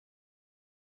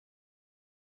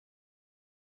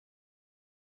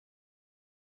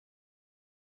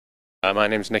My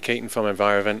name's Nick Eaton from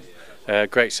Envirovent.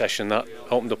 Great session that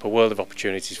opened up a world of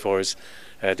opportunities for us.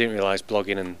 Didn't realise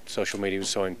blogging and social media was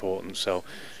so important, so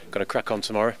going to crack on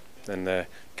tomorrow and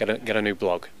get a new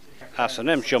blog. So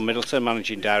my name's John Middleton,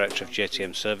 Managing Director of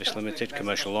JTM Service Limited,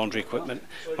 Commercial Laundry Equipment.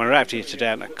 When I arrived here today, I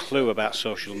hadn't a clue about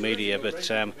social media, but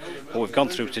what we've gone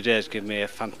through today has given me a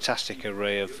fantastic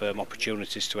array of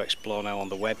opportunities to explore now on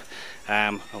the web.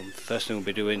 And the first thing we'll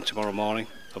be doing tomorrow morning,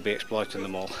 I'll be exploiting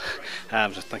them all.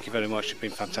 So thank you very much, it's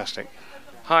been fantastic.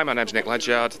 Hi, my name's Nick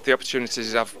Ledyard. The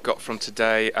opportunities I've got from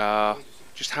today are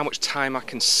just how much time I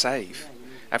can save.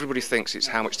 Everybody thinks it's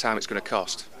how much time it's going to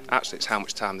cost. Actually, it's how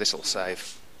much time this will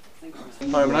save.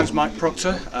 Hi, my name's Mike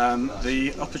Proctor.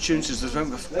 The opportunities that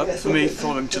went up for me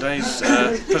following today's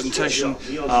presentation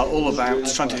are all about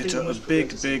trying to hit a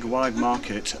big wide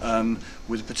market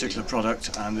with a particular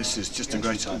product, and this is just a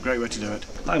great way to do it.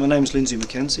 Hi, my name's Lindsay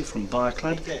McKenzie from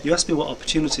Bioclad. You asked me what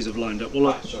opportunities I've lined up.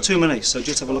 Well, too many, so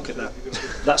just have a look at that.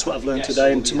 That's what I've learned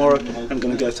today, and tomorrow I'm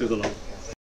going to go through the lot.